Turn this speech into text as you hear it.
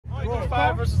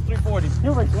135 versus 340.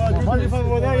 You race 135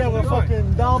 over there, yeah, with a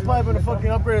fucking downpipe and a fucking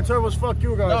upgraded turbos. Fuck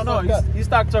you guys. No, he's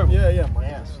stock turbo. Yeah, my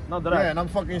ass. Not that Yeah, and I'm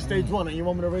fucking stage 1, and you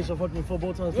want me to race a fucking full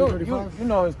bolt on 335? You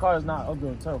know his car is not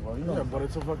upgraded turbo. You know. Yeah, but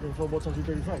it's a fucking full bolt on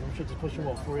 335. I'm sure just pushing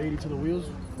what 480 to the wheels.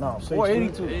 No,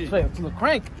 480 to the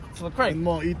crank. To the crank. And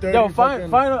more E30. Yo,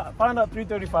 find out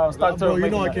 335 on stock turbo. Bro,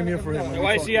 you know I came here for him. Te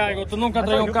voy a decir algo, tú nunca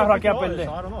traes un carro aquí a perder.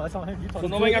 Tú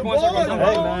no vengas con esa cosa.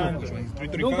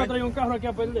 Nunca traes un carro aquí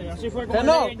a perder. Así fue con el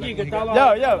AMG que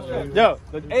estaba. Yo,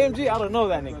 the AMG, I don't know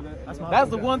that nigga. That's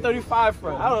the 135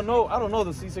 front. I don't know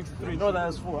the C63 nor the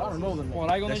S4. I don't know the nigga. Por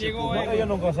algo no llegó él. Ellos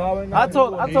nunca saben. I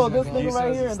told this nigga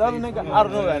right here and the other nigga, I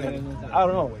don't know that nigga. I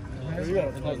don't know.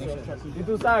 Y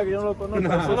tú sabes que yo no lo conozco.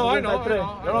 Yo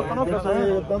no lo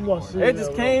conozco. It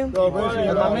just came and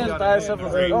my man started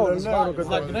saying, oh, it's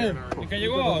like the name. ¿Y qué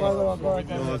llegó? Con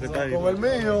el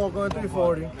mío o con el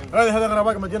 340. Ahora deja de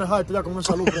grabar que me tienes harto ya con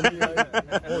esa luz prendida ahí.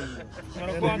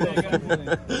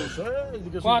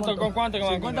 ¿Cuánto? ¿Con cuánto?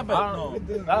 ¿50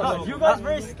 pesos? You guys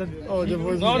raced. No,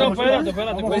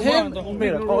 espérate. With him,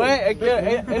 mira, con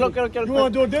él lo quiero. You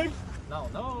want to do a dig? No.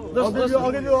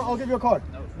 I'll give you a card.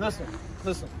 Listen.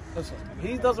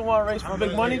 He doesn't want to race for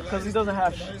big money because he doesn't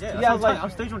have shit. He has like, I'm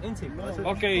stage 1 intake.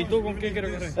 Okay, ¿y tú con qué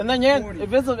quieres correr? and then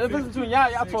if it's between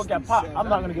y'all talk get pop. I'm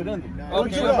not gonna get in there.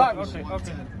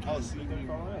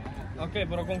 Okay,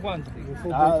 pero ¿con cuánto?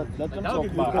 Let them talk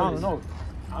about it. I don't know.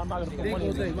 I'm not gonna put money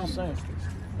in there. I'm just saying.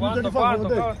 ¿Cuánto?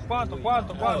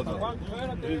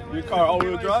 Your car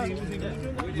all-wheel drive?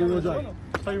 All-wheel drive.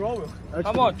 So you're all-wheel.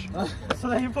 How much? So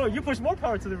then you push more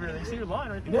power to the rear. You see your line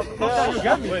right there.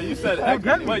 Wait, you said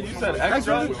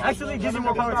extra? Actually, it gives you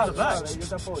more power to the back.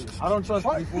 I don't trust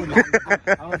you. I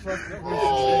don't trust you.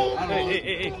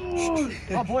 Hey.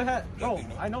 Oh, boy, bro,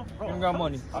 I know. Bro. You got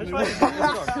money.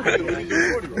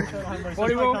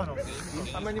 40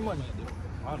 How many money?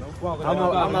 I'm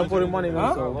not putting money in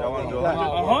it. So.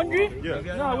 100? Yeah.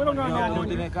 No, we don't got that.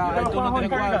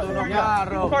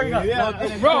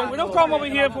 Bro, we don't come over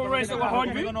here for a race of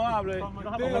 100.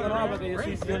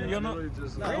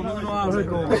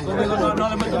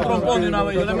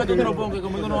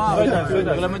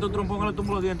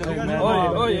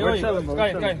 Oye,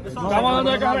 cállate. Estamos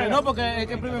hablando de carrera. No, porque es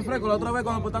que prime fresco. La otra vez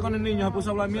cuando está con el niño se puso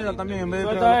a hablar mierda también en vez de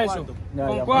 ¿Cuánto es eso?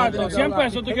 ¿Con cuánto? ¿100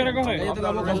 pesos tú quieres coger?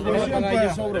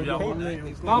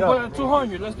 I'll put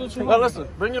 200. Let's do 200. Well, listen,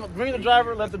 bring the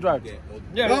driver, let the driver.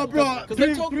 Yeah. No, bro,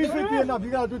 350 enough. You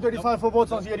gotta do 35 for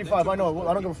both on Z85. I know.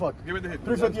 I don't give a fuck. Give it the hit.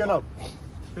 350 enough.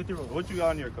 50 roll. What you got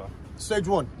on your car? Stage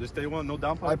 1. Just stage 1, no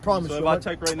downpipe? I promise so you. So if I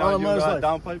check right now, you got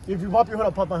downpipe? If you pop your hood,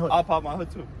 I'll pop my hood. I'll pop my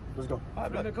hood too. Let's go.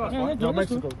 Bring the car. Yeah, No,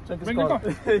 Mexico. Take his Bring the car. car.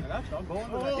 He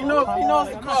knows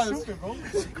the cars.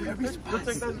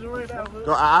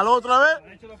 ¿Aló otra vez?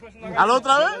 ¿Aló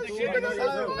otra vez? Wait a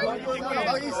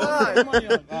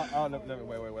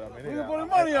minute. You putting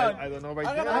money on? I don't know right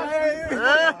there.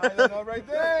 I don't know right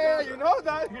there. You know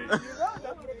that.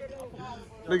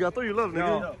 Nigga, I thought you loved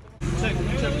nigga. Check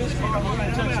this car.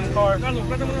 Check this car.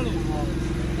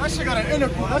 That shit got an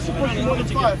intercooler. That shit pushing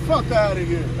 105. Fuck out of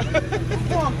here.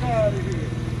 Fuck out of here.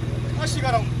 That shit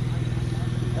got a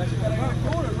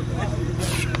intercooler.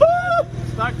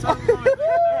 Stock turbo.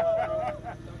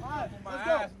 Let's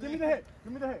go. Give me the hit,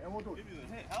 and we'll do it.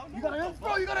 You got an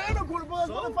intercooler, bro. It's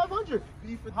more than 500.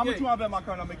 How much you want to bet my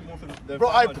car not making more for the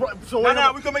Bro,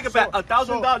 No, we can make it back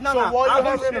 $1,000. No,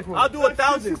 I'll do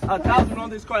 1,000 on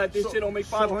this car. That this shit don't make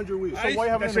 500 wheels. So why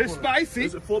you have an intercooler? Spicy.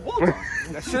 Is it football?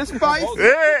 That shit's spicy.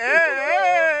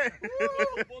 Hey.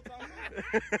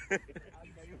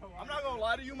 I'm not gonna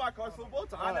lie to you. My car's football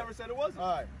time. I never said it wasn't.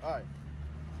 All right.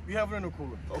 We have an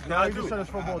intercooler. Okay, now I you do. just said it's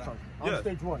football time. I'm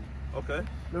stage 1. Okay.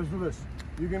 Let's do this.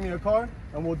 You give me a car,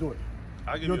 and we'll do it.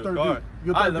 I'll give Your you a third car.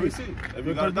 beat. Alright, let me see. If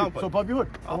you got a downpipe. So pop your hood.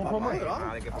 I'll I won't pop put my mine. hood.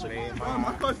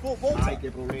 My car's football time. I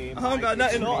don't got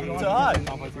nothing to hide.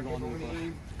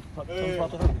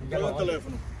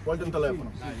 Guarda el teléfono.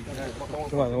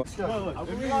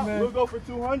 We'll go for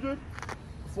 200,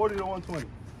 40 to 120.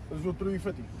 Let's do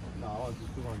 350. No, I want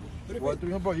just 200. What,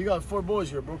 300, bro? You got 4 boys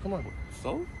here, bro. Come on.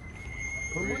 So?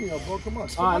 Put money up, bro. Come on.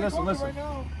 All right, listen. How much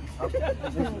you got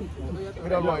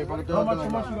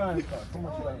in this car? How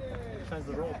much you got in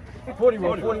 40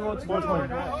 roll, 41 to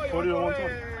 120. 40 to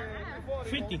 120.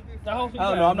 50. The whole thing.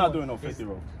 Hell no, I'm not doing no 50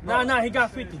 roll. Nah, he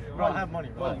got 50. Bro, I have money,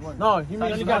 bro. No, he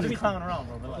means You guys be clowning around,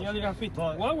 bro. He only got 50.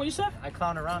 What you said? I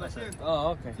clown around, I said.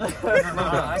 Oh, okay.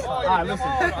 Alright, listen.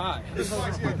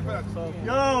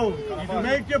 Yo, if you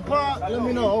make your pot, let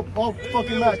me know. I'll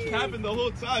fucking match it. Happened the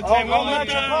whole time. I'll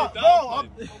match your pot. Bro,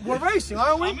 we're racing,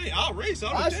 aren't we? I mean, I'll race.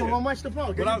 Alright, so I'll match the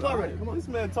pot. Get your pot ready. Come on. This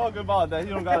man talking about that he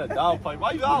don't got a downpipe.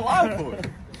 Why you got a line for it?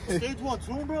 Stage 1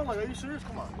 too, bro? Like, are you serious?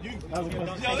 Come on.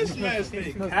 Yo, this man's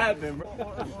thing happened, bro.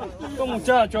 Estos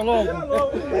muchachos,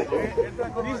 loco.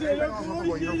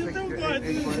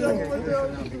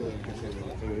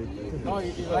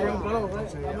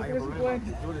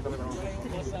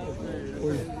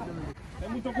 Hay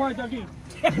mucho cuarto aquí.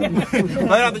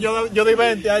 Espérate, yo di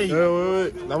 20 ahí.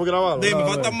 Estamos grabando. Dime,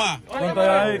 faltan más. ¿Cuánto hay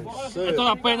ahí? Esto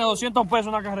da pena, 200 pesos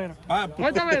una carrera.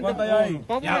 ¿Cuánto hay ahí?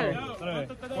 3,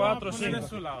 4, 5.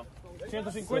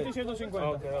 150 y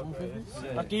 150.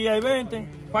 Aquí hay 20.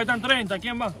 Faltan 30.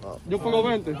 ¿Quién va? Yo pongo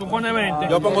 20. Tú pones 20.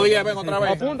 Yo pongo 10, ven otra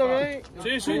vez. Apúntame ahí.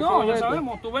 Sí, no, ya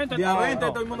sabemos. Tú 20. Ya 20,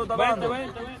 todo el mundo está dando.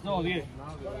 20. No, 10.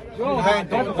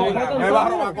 Me va a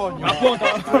robar, coño. Apunta.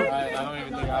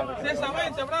 Esa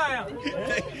 20, Brian.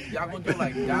 Ya con tu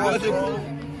like.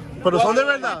 Pero son de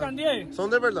verdad. Faltan 10. Son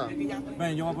de verdad.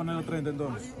 Ven, yo voy a poner los 30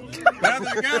 entonces. Espérate,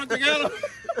 te quiero.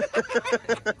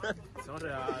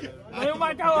 No hay un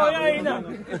marcador ahí, ¿no?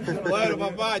 Bueno,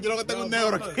 papá, yo lo que tengo un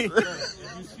negro aquí.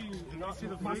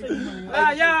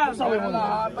 Ya sabemos.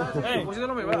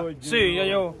 Sí, ya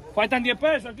yo. Faltan 10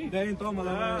 pesos aquí. Ven,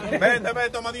 tómala. Ven,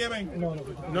 toma 10, ven.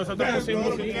 Nosotros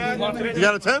pusimos You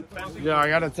got a 10? Yeah, I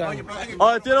got a 10.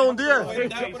 Oh, ¿tiene un 10?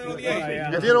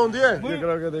 ¿Tiene un 10? Yo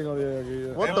creo que tengo 10 aquí.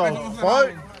 What the fuck?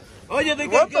 Oye, ¿de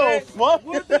What the fuck?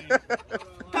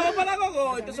 Estaba para la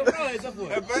gogo y te sobró esa fue.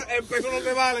 El peso no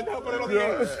te vale, te voy a poner los 10.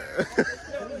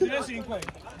 Tiene 5 ahí.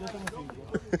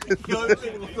 Yo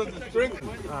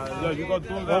you got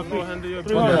 2 guys, go hand your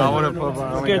I want to put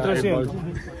my ¿Qué 300?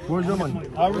 Where's your money?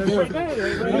 Yeah,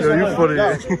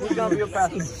 you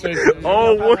funny.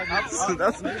 Oh, what?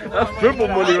 That's triple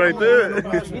money right there.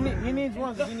 He needs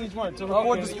one. He needs one to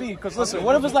record the speed. Because listen,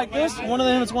 what if it's like this? One of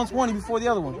them is 120 before the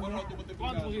other one.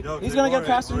 He's gonna get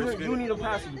passenger. You need a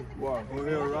passenger. Wow, we're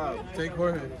gonna ride. Take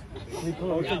Jorge.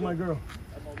 I'll take my girl.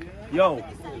 Yo,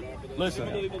 listen,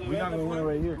 we're not gonna win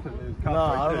right here.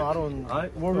 Nah, I don't.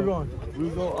 Where we going? We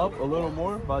go up a little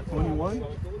more, about 21,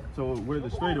 so where the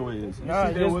straightaway is. You Nah,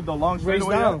 see there with the long Race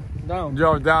straightaway? down.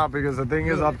 Yo, down, because the thing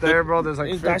is up there, bro, there's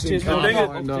like 15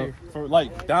 cars. For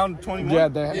like down 21. Yeah,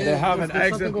 they have an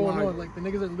exit point. Like the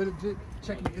niggas are legit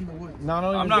checking in the woods. No,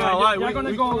 I'm not gonna lie. You're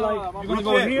gonna go like you're gonna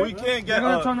go here. We can't get.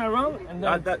 You're gonna turn around and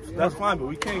then. That's fine, but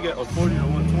we can't get a 40 or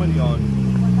 120 on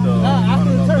the.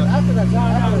 After the turn, after that.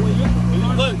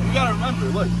 Look, you gotta remember.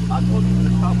 Look, I told you the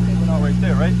top coming out right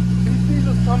there, right? These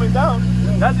are coming down.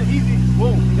 That's an easy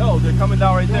boom. Yo, they're coming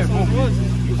down right there. Boom.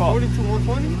 40 to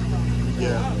 120?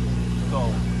 Yeah. So.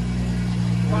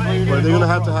 But they're gonna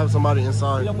have to have somebody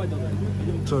inside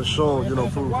to show, you know,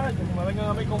 proof.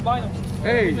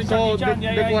 Hey, so de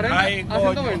 40 a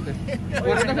 120.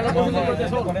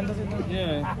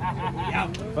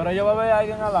 Pero yo voy a ver a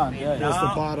alguien adelante. That's the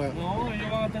bottom. No, ellos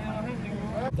van a tener la gente.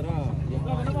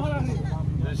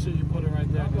 That shit you put it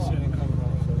right there. This shit ain't coming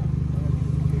out.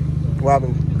 What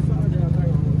happened?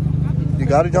 You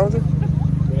got it, Jonathan?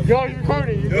 Yo, you're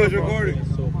recording. Yo, it's recording.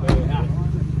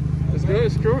 It's good.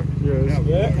 It's cool.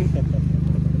 Yeah.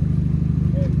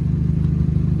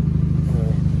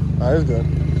 It's good.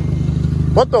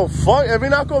 What the fuck? Every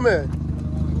not comer.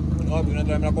 No, tú no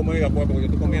traes la comida, pues, porque yo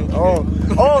estoy comiendo. Oh.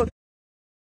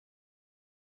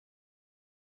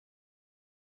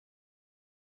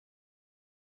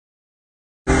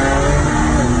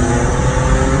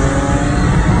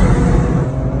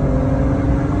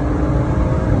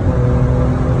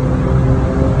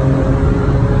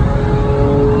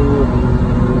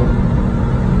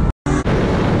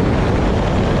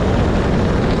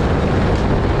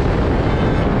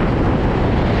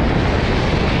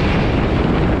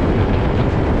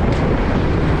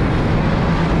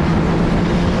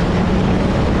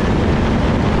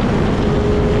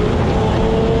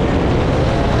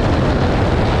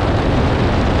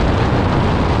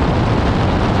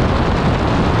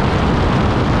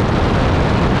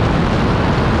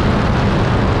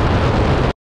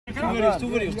 Two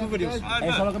videos. Eso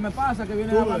es lo que me pasa, que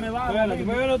viene a hablarme bajo.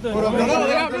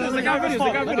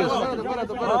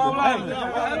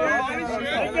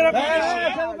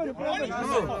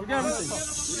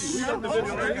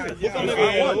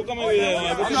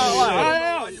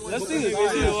 Let's see it.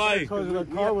 Because the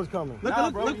car was coming. Look.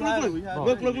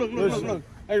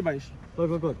 Everybody.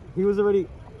 Look. He was already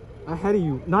ahead of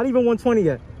you. Not even 120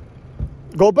 yet.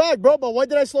 Go back, bro. But why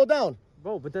did I slow down?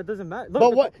 Bro, but that doesn't matter. Look,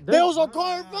 But what? There was a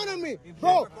car in front of me.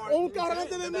 Bro, un carro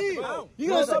antes de mí. Hold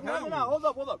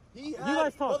up. you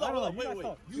guys talk. Hold up, wait.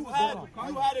 You had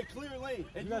a clear lane,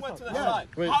 and you went to the side.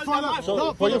 Wait, How's that my fault?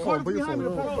 no, put your phone. Fuck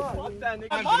that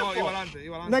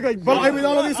nigga. Nigga, but every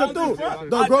dollar dice tú.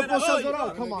 The GoPro says it all.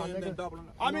 Come on, nigga.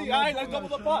 I mean, all right, let's double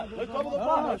the pot. Let's do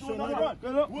another run.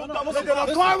 We'll double the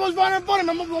The car was running in front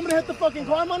of me. I'm going to hit the fucking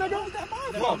car, my nigga.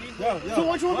 So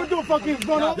what you want me to do? Fucking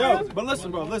run over? Yo, but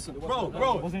listen, bro.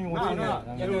 Bro.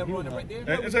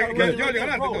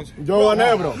 Yo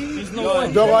gané, bro.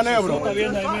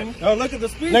 Yo, look at the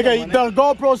speed. Nigga, the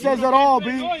GoPro says it all, B.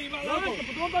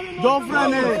 Yo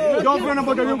frené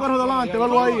porque había un carro delante.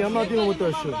 Velo ahí. I'm not dealing with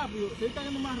that shit. Estoy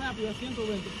cayendo más rápido a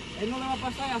 120. Él no le va a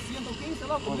pasar a 115,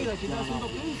 loco. Mira, aquí está a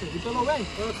 115. ¿Y usted lo ve?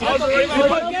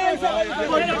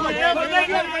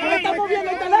 Está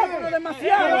moviendo el teléfono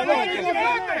demasiado.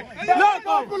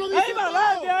 ¡Loco! ¡Ahí va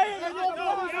adelante!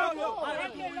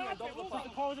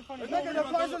 Nigga, the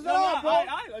car says it all, bro.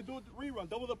 Let's do a rerun.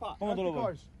 Double the pot.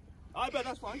 Cars. I bet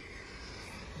that's fine.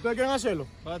 ¿Ustedes quieren hacerlo?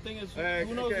 Que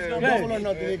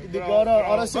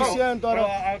Ahora 600,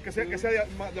 ahora... que sea de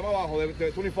más abajo, de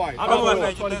 25.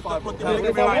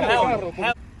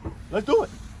 Let's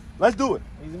do it.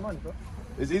 Easy money, bro.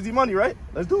 It's easy money, right?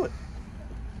 Let's do it.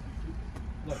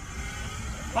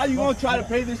 How you gonna try to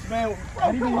pay this man? In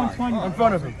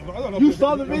front of him. You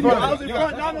saw the video. I was in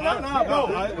front. No, bro.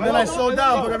 And then I slowed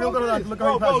down porque había un carro delante. Look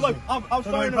how he Bro, passes. look, I'm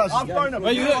starting up.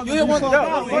 You didn't want to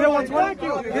Thank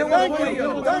you.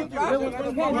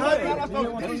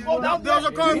 There's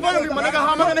a car in front of me, my nigga.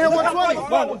 How am I gonna hit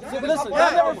 120? Listen,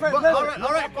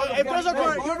 All right. If there's a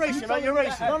car, you're racing, right? You're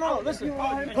racing. no, listen.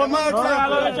 Put my car.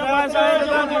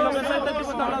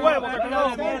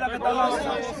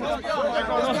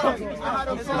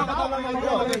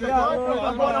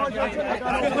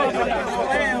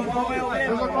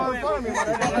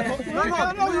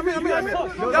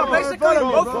 Basically,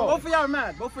 both of y'all are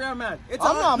mad.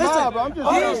 I'm not mad, bro. I'm just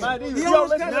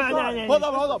Hold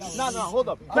up. Hold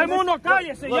up. Todo el mundo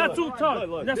cállese, ya too tough.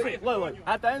 Look.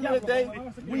 At the end of the day,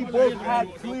 we both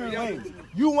had clear lanes.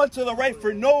 You went to the right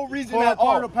for no reason at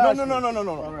all. No.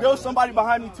 There was somebody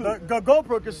behind me too. The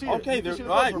GoPro can see it. Okay, all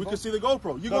right, we can see the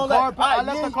GoPro. You The gonna car, let? I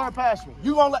let the car pass me.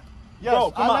 You gonna let? Yes,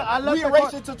 Bro, come I on. let We the raced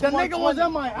car. it to The nigga was 120.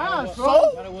 in my ass, bro.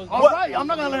 So? All right, I'm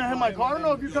not gonna let him hit my car. I don't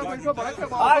know if you come, but I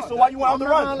kept my All right, so why you went on the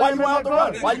run? Why you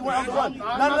went on the run?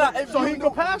 No. So he can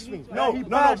go past me. No.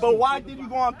 But why did you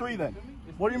go on 3 then?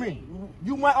 What do you mean?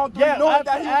 You went on 3 Yeah, knowing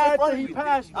that he was in after front of he you.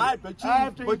 passed me. All right, but you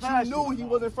knew he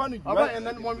was in front of you, All right, and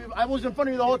then when I was in front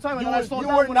of you the whole time, and then I slowed You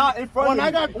down were when not in front of me. I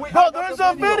got, Wait, bro, I got there's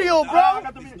the a video, bro. I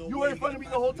got the video. You were in front of me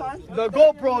the whole time? The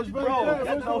GoPros, bro.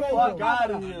 Get the fuck out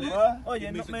of here, bro.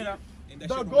 Oye, no, mira.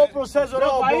 The GoPro says it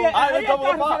all, bro. Ahí el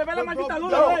carro se le ve la maldita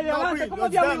luz de adelante. ¿Cómo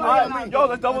diablos no llaman? Yo,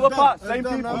 let's double the pot. Same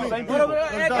people. Pero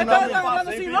es que todos están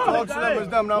hablando sin lógica. It's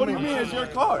them, not What do me. you mean? It's your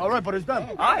car. All right, but it's them.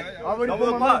 All right. I already Double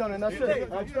put the my pot. money on it, and that's it.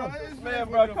 That's them. Man,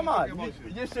 bro, come on.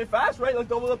 Your shit fast, right? Let's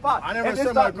double the pot. I never And this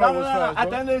said my time- car was fast, At bro.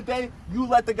 the end of the day, you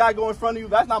let the guy go in front of you.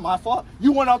 That's not my fault.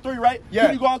 You went on 3, right? Yeah.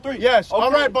 Did you go on 3? Yes. Okay.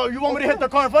 All right, but you want me to hit the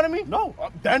car in front of me? No.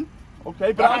 Then?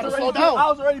 Okay, but I had to slow down. I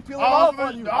was already peeling off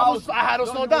on you. I had to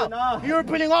slow down. You were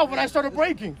peeling off when I started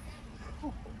braking.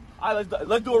 All right,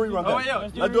 let's do a rerun.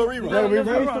 Let's do a rerun. Yeah, we raced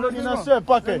it and that's it,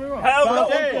 ¿para qué?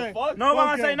 No van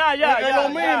a hacer nada ya. Es lo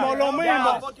mismo. Lo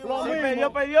mismo.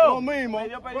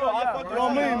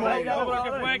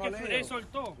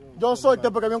 Yo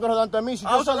solté porque había un carro delante de mí.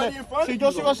 Si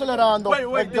yo sigo acelerando,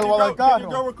 el que va del carro.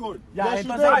 Ya,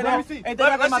 entonces, él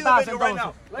tenía que matarse entonces.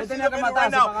 Él tenía que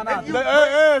matarse para ganar.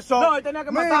 Eso. No, él tenía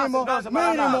que matarse entonces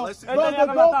para ganar. Él tenía que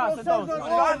matarse entonces.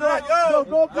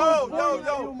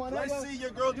 Yo, let's see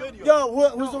your girl video. Yo,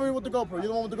 who's the one with the GoPro? You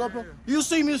the one with the GoPro? You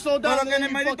see me slow down. Pero que en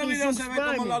el maldito video se ve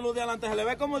como la luz de adelante, se le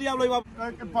ve como diablo iba.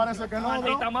 Parece que no, bro.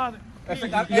 Maldita madre.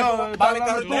 Yo, vale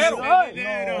carretero.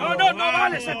 No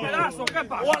vale ese pedazo. ¿Qué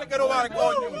pasa? Vale que no vale,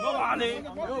 coño. No vale.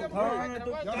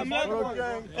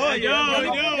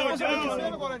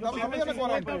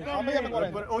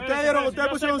 Ustedes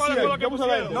pusieron 100. Yo puse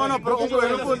 20. No, pero un güey,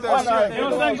 no puse 100. Yo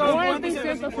tengo 20 y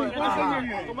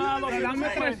 150. Tú me das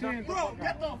 300. Bro,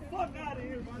 get the fuck out of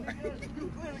here, man.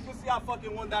 You clearly can see I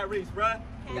fucking won that race, bro.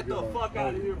 Get the fuck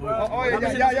out of here, bro. Oye,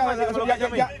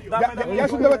 ya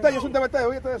es un TBT,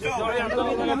 oíste eso. No, I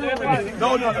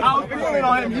was peeling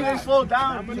on him. He didn't slow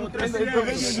down. You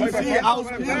see, I was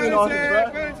peeling on him, bro.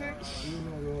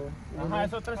 Ajá,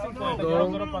 esos 350. Yo lo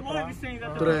quiero para atrás.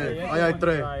 3, ahí hay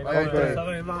 3.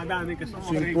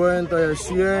 50,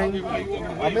 100.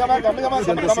 A mí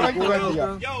 150 ya.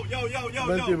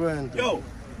 20 y 20.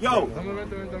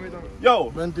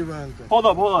 Yo. 20 y 20. Hold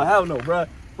up. Hell no, bro.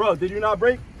 Bro, did you not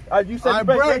break? You said I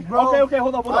break, bro. Okay,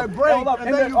 hold up. I break, hold up.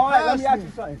 and then you let me passed ask me.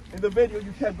 you something. In the video,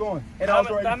 you kept going. And I was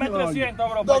already killing on you.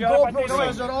 The GoPro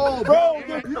says it all, bro.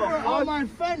 You were on my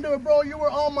fender, bro. You were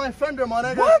on my fender, my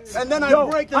nigga. What? And then I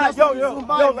break and yo,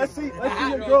 let's see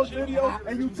your girl's video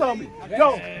and you tell me.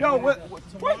 Yo,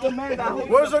 what's the man that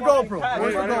Where's the GoPro?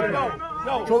 Where's the GoPro?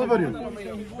 Yo, show the video.